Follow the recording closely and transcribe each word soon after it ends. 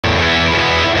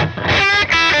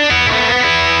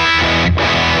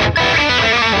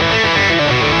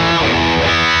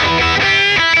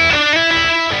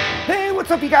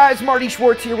up, you guys? Marty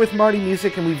Schwartz here with Marty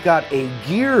Music, and we've got a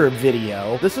gear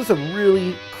video. This is a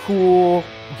really cool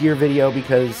gear video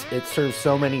because it serves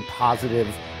so many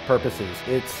positive purposes.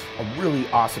 It's a really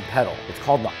awesome pedal. It's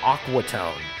called the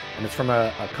Aquatone, and it's from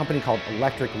a company called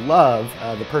Electric Love.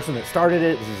 The person that started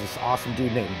it is this awesome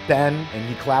dude named Ben, and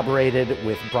he collaborated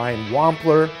with Brian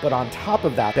Wampler. But on top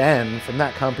of that, Ben from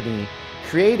that company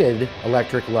created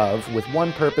Electric Love with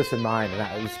one purpose in mind, and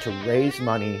that was to raise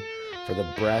money for the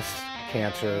Breast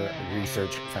Cancer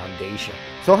Research Foundation.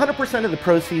 So 100% of the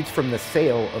proceeds from the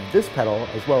sale of this pedal,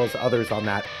 as well as others on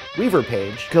that Weaver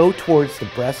page, go towards the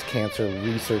Breast Cancer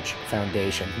Research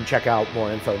Foundation. You can check out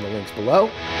more info in the links below.